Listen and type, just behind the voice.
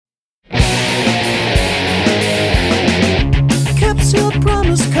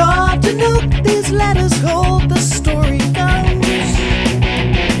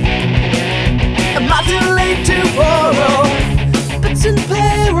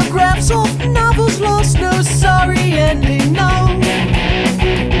soft novels lost, no sorry ending, no.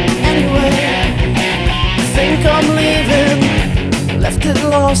 Anyway, I think I'm leaving, left it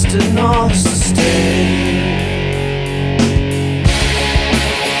lost and lost to stay.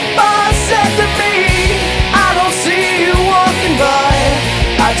 But said to me, I don't see you walking by,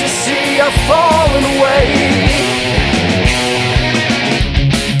 I just see you falling away.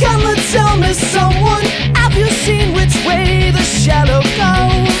 Come and tell me, someone, have you seen which way the shadow goes?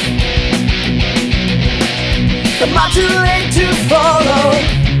 Am I too late to follow?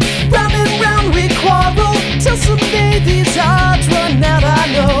 Round and round we quarrel, till someday these odds run out. I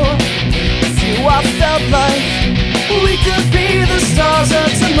know with you I felt like we could be the stars of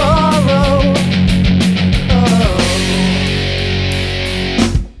tomorrow. Oh.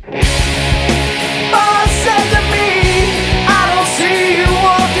 But said to me, I don't see you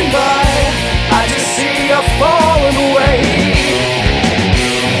walking by, I just see you falling away.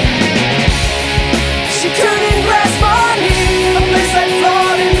 She couldn't grasp my knee, a place I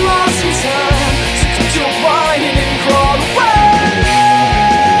thought in lost in time. She could jump whining and crawl away.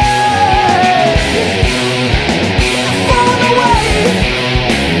 Falling away.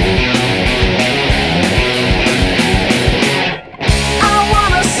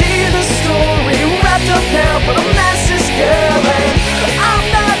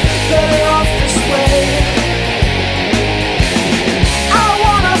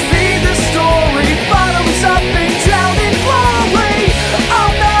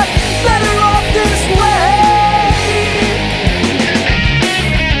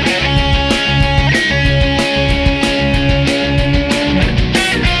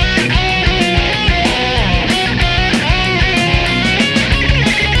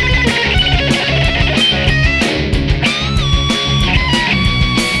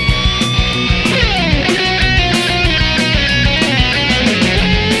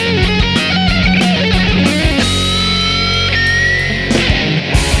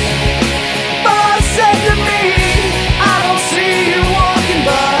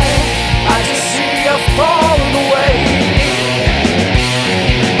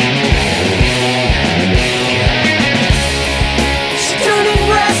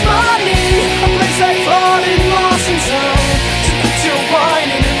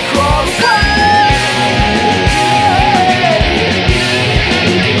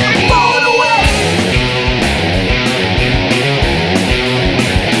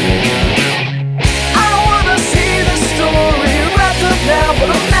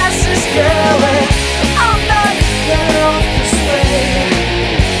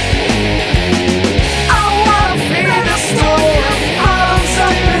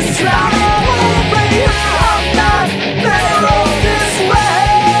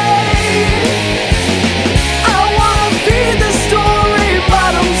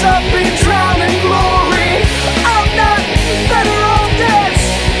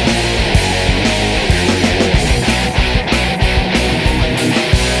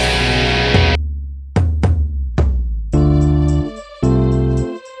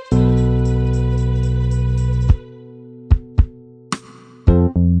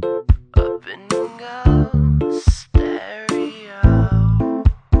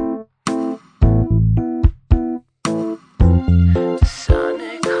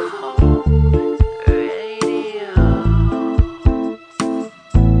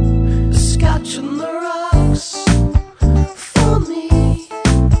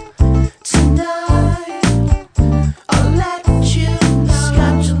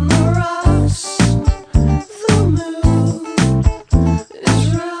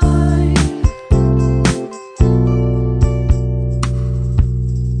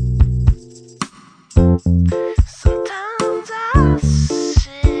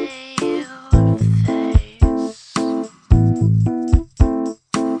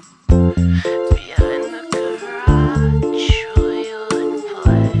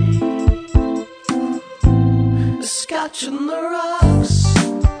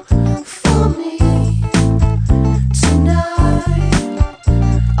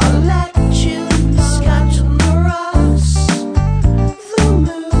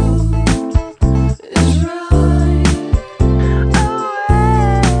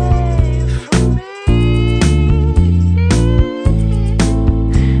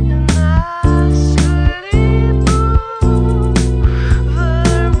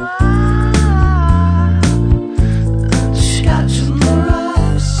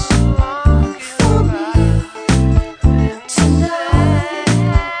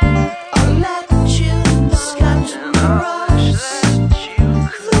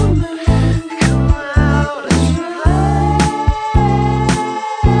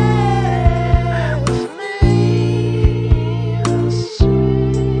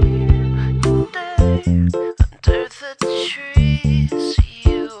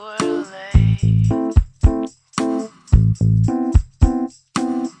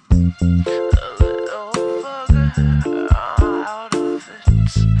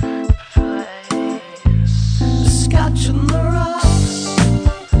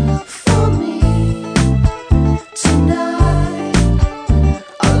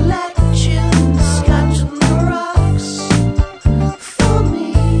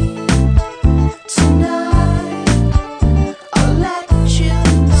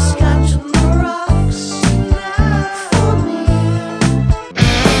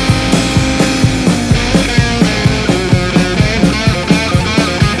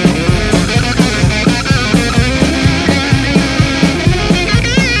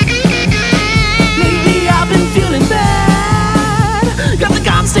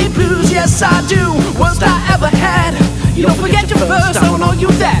 yes I do, worst I ever had. You don't forget your first, I don't know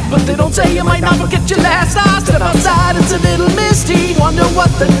you that, but they don't say you might not forget your last. I step outside, it's a little misty, wonder what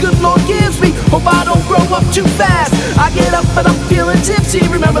the good Lord gives me. Hope I don't grow up too fast. I get up but I'm feeling tipsy.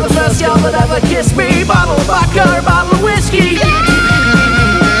 Remember the first girl that ever kissed me. Bottle of vodka, or bottle of whiskey.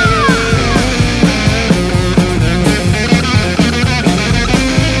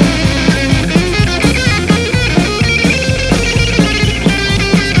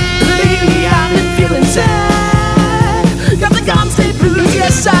 Lately I've been feeling sad. Got the Garden State blues,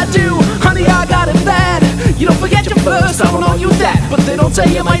 yes I do. Honey, I got it bad. You don't forget your first, I don't know you that, but they don't say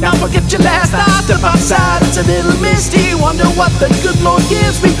you might not forget your last. I step outside, it's a little misty, wonder what the good Lord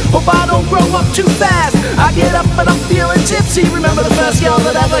gives me. Hope I don't grow up too fast. I get up but I'm feeling tipsy. Remember the first girl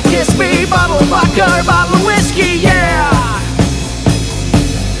that ever kissed me. Bottle of vodka, or bottle of whiskey, yeah.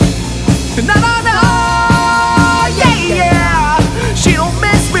 No, no, no, yeah, yeah. She don't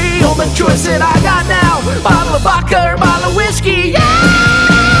miss me, only choice that I got now. Bottle of vodka, or bottle of whiskey, yeah.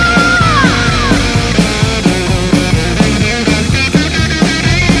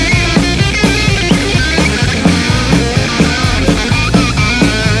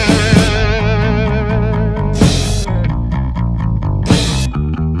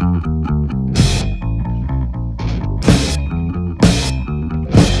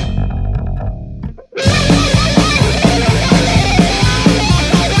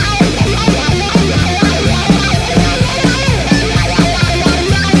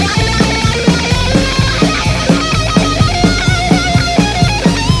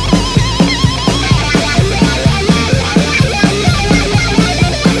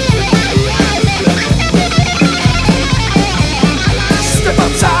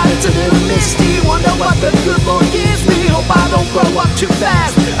 Too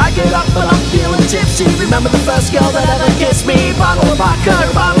fast, I get up but I'm feeling tipsy. Remember the first girl that ever kissed me. Bottle of vodka,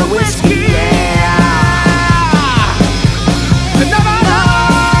 or bottle of whiskey, yeah. No, no, no,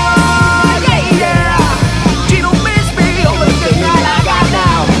 yeah, yeah. She don't miss me, only thing that I got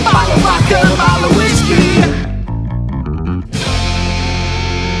now. Bottle of vodka, or bottle of whiskey.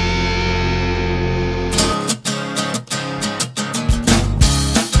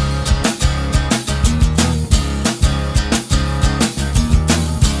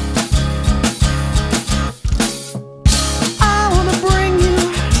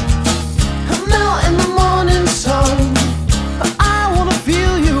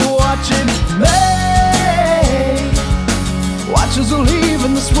 Watches are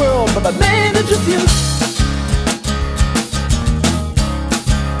leaving this world, but I manage with you.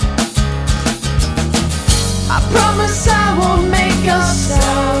 I promise I won't make a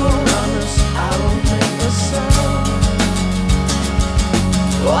sound. Promise I won't make a sound.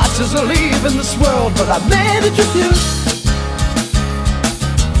 Watches are leaving this world, but I manage with you.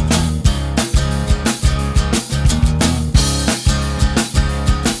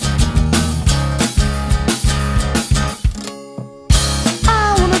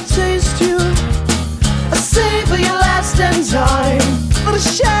 Time, but the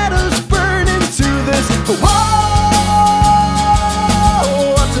shadows burn into this. Whoa,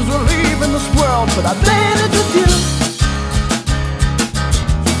 watches we're leaving this world, but I manage with you.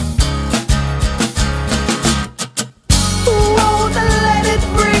 Won't let it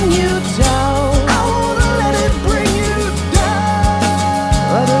bring you down. I won't let it bring you down.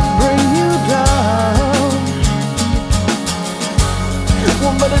 Let it bring you down.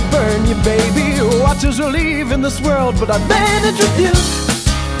 Won't let it burn you, baby. Watches are leaving this world, but I manage with you.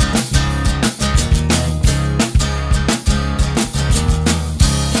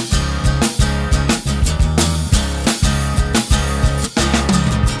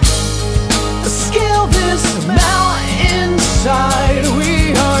 Scale this mountainside,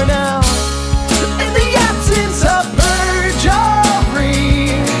 we are now in the absence of perjury.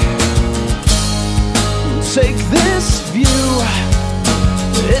 Take this view,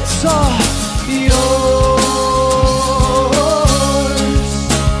 it's all yours.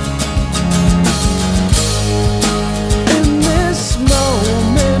 In this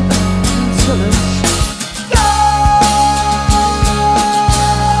moment, until it's gone.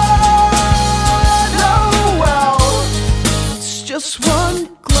 Oh well, it's just one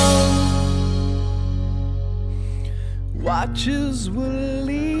glow. Watches will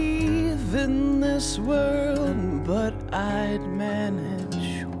leave in this world, but I'd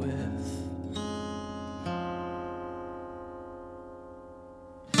manage with.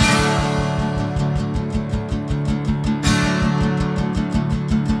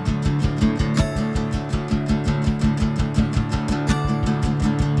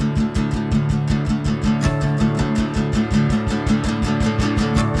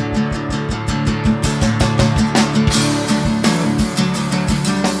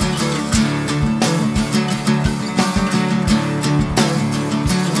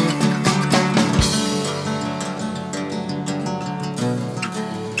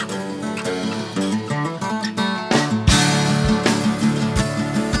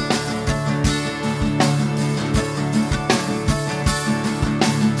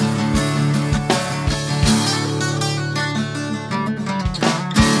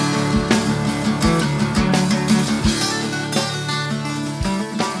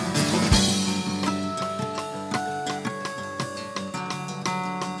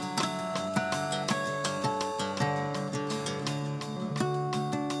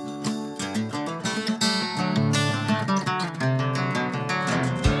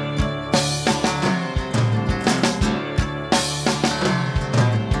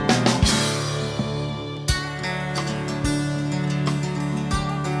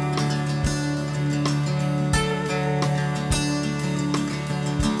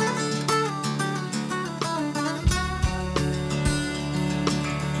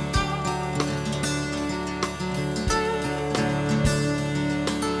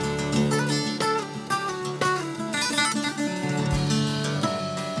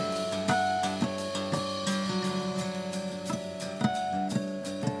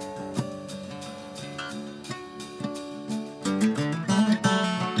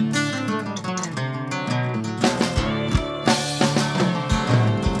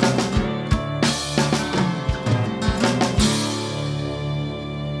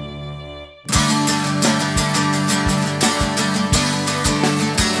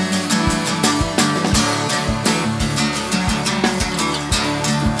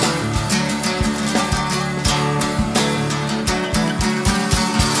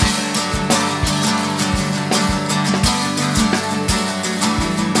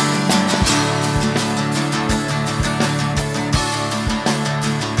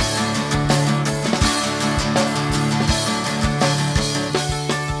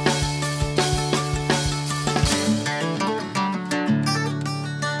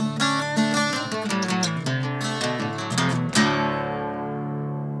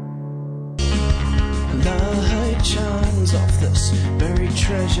 this buried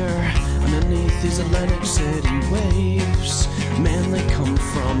treasure underneath these Atlantic City waves. Man, they come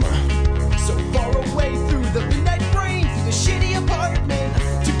from so far away through the midnight rain, through the shitty apartment,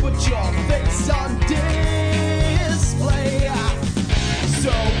 to put your face on display.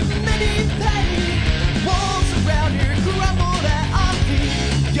 So many petty walls around here crumbled at our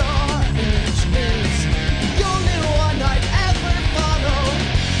feet. Your image is the only one I'd ever follow.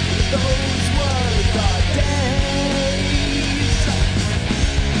 Those were the days.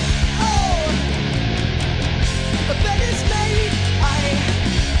 Oh, a bed is made. I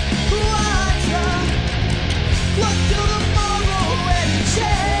watch her look to tomorrow and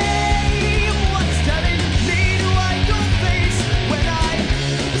shame. What's telling me to hide your face when I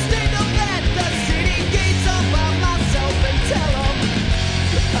stand up at the city gates all by myself and tell them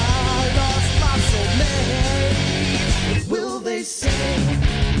I lost my soulmate? What will they say?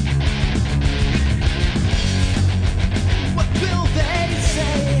 What will they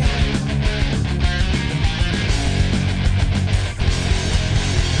say?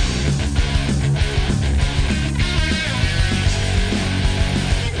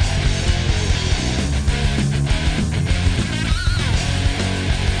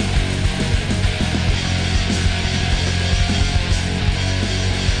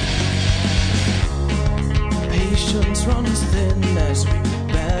 Patience runs thin as we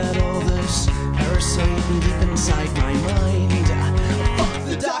battle this parasite deep inside my mind. Fuck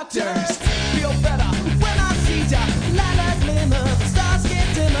the doctors, feel better when I see ya. Light glimmer, the stars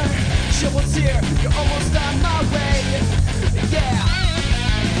get dimmer. Shovel's here, you're almost on my way. Yeah.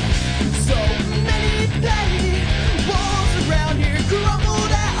 So many petty walls around here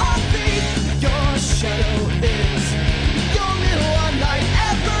crumbled at our feet. Your shadow is the only one I'd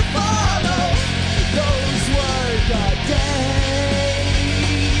ever follow. Those were the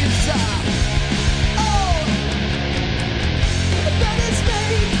days. Oh, that is me.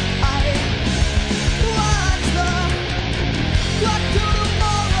 I watch them clock to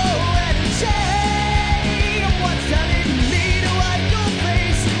tomorrow and shame. What's telling me to hide your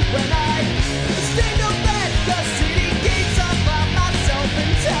face when I stand up at the city gates all by myself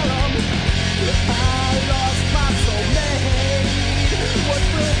and tell them I lost my soulmate? What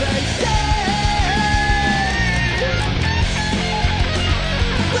will they say?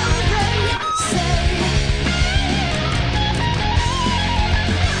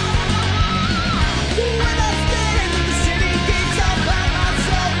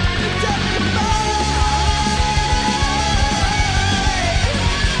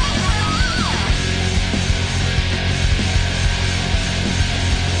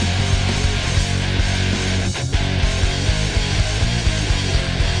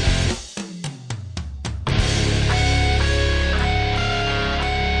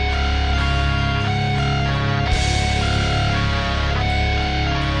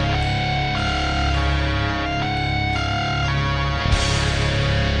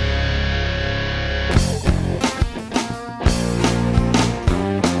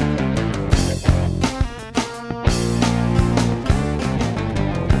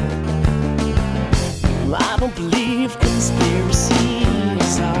 I don't believe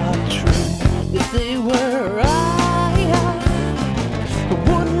conspiracies are true. If they were, I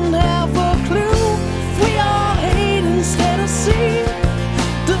wouldn't have a clue. If we all hate instead of see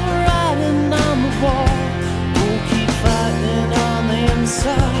the writing on the wall, we'll keep fighting on the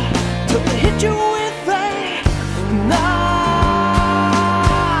inside till they hit you with that. I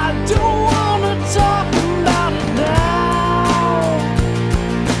don't wanna talk about it now.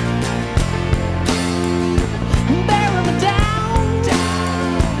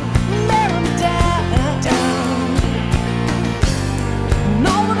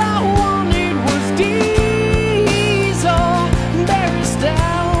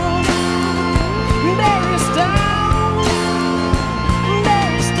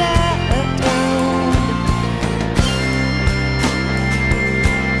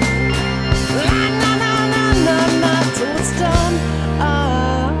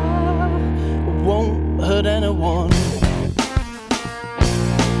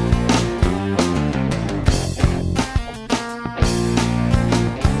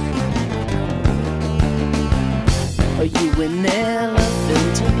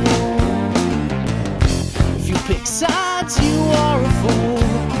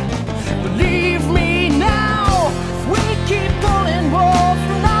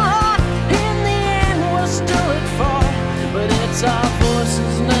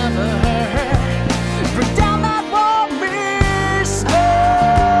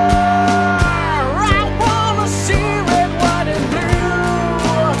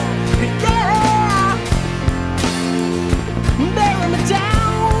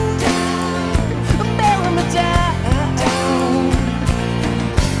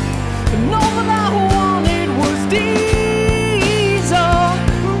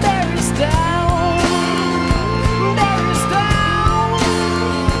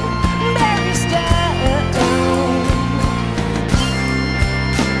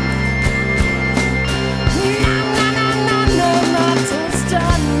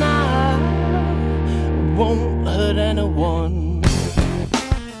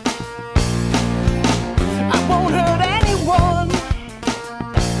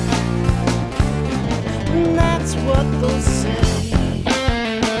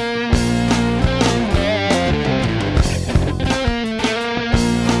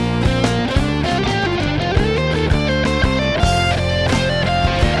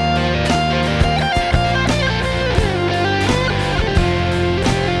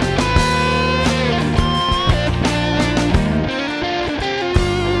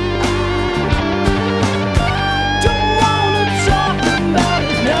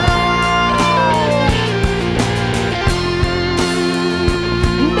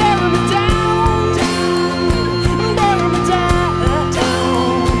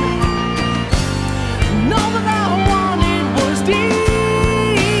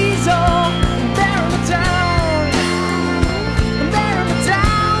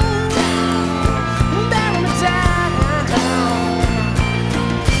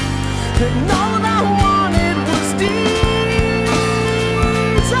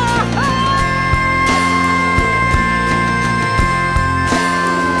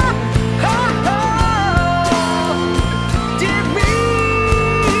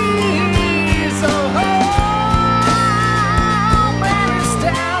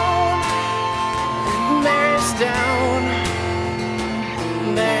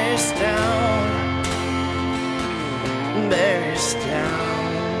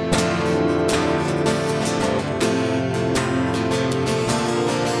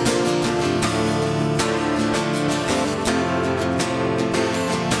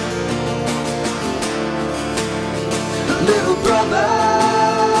 brother,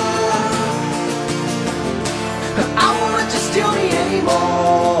 I won't let you steal me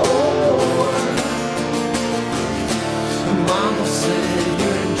anymore. Mama said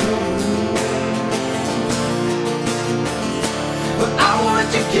you're in trouble, but I won't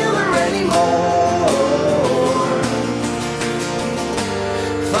let you kill her anymore.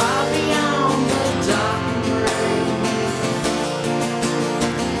 Far beyond the dark and gray,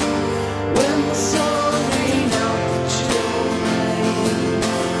 when the sun ain't out, the chill rain,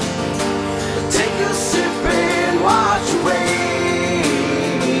 take a sip and wash away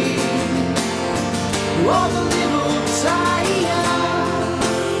all the little tired,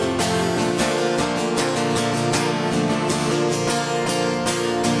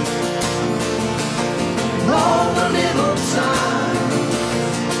 all the little time,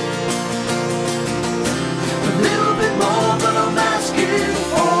 a little bit more than I'm asking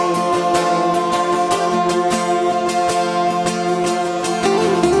for.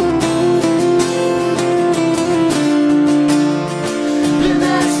 Been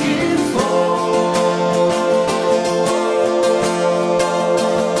asking for.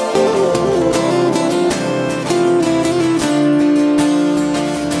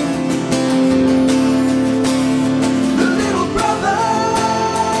 The little brother,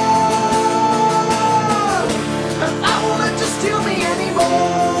 I won't let you steal me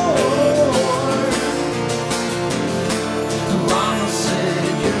anymore. Mama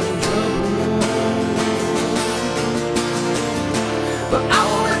said you're in trouble, but I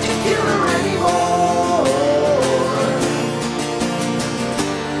won't let you kill her anymore.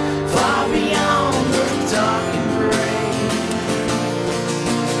 Far beyond the dark and gray,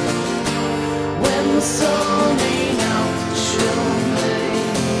 when the sun ain't out, the chill may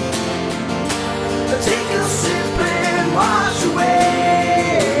take a sip and wash away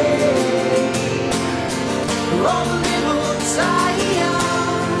all the little tired,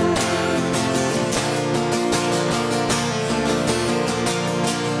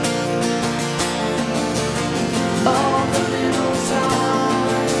 all the little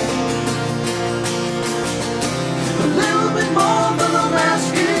time, a little bit more than I'm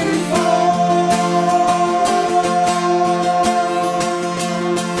asking for.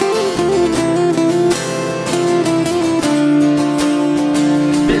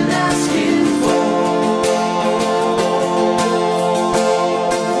 Been asking for.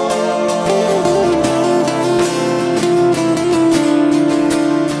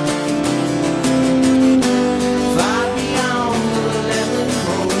 Far beyond the lemon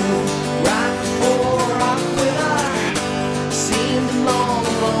road, right before I quit, I seemed a long,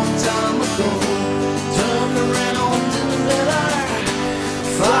 long time ago. Turned around in the middle.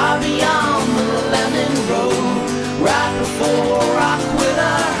 Far beyond the lemon road, right before I quit, I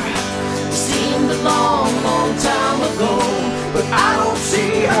seemed a long, long time ago, but I don't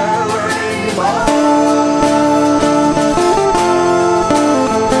see her anymore.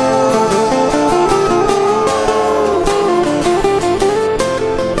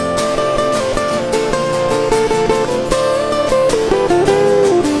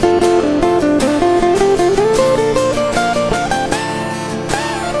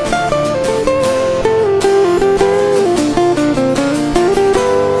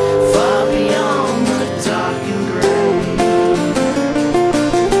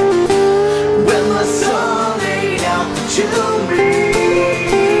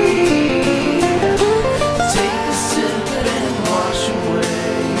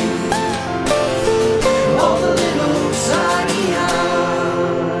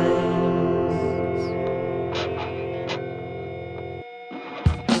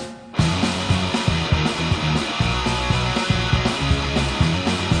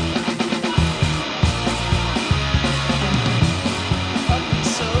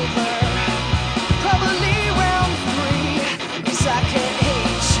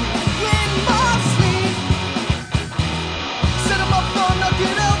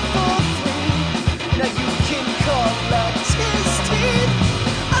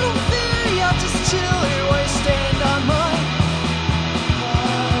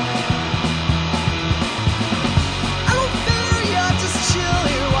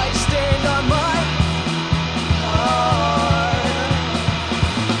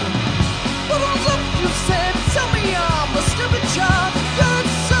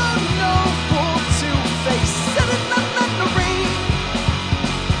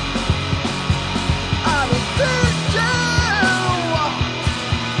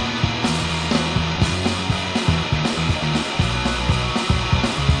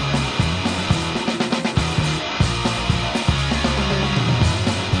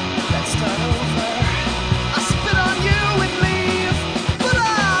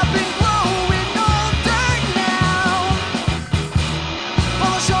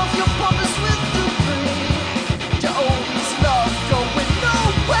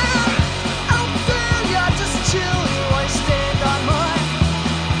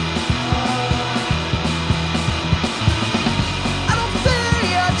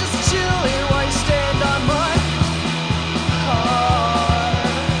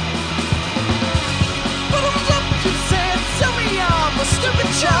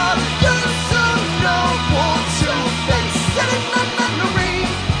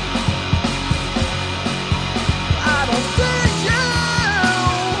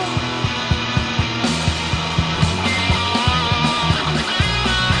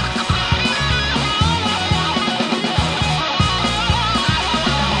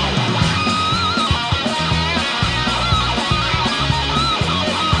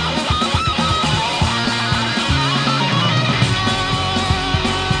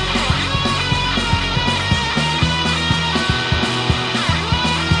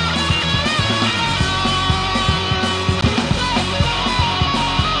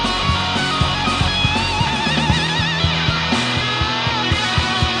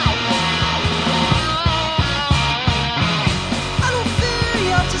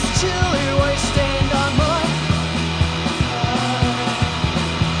 children.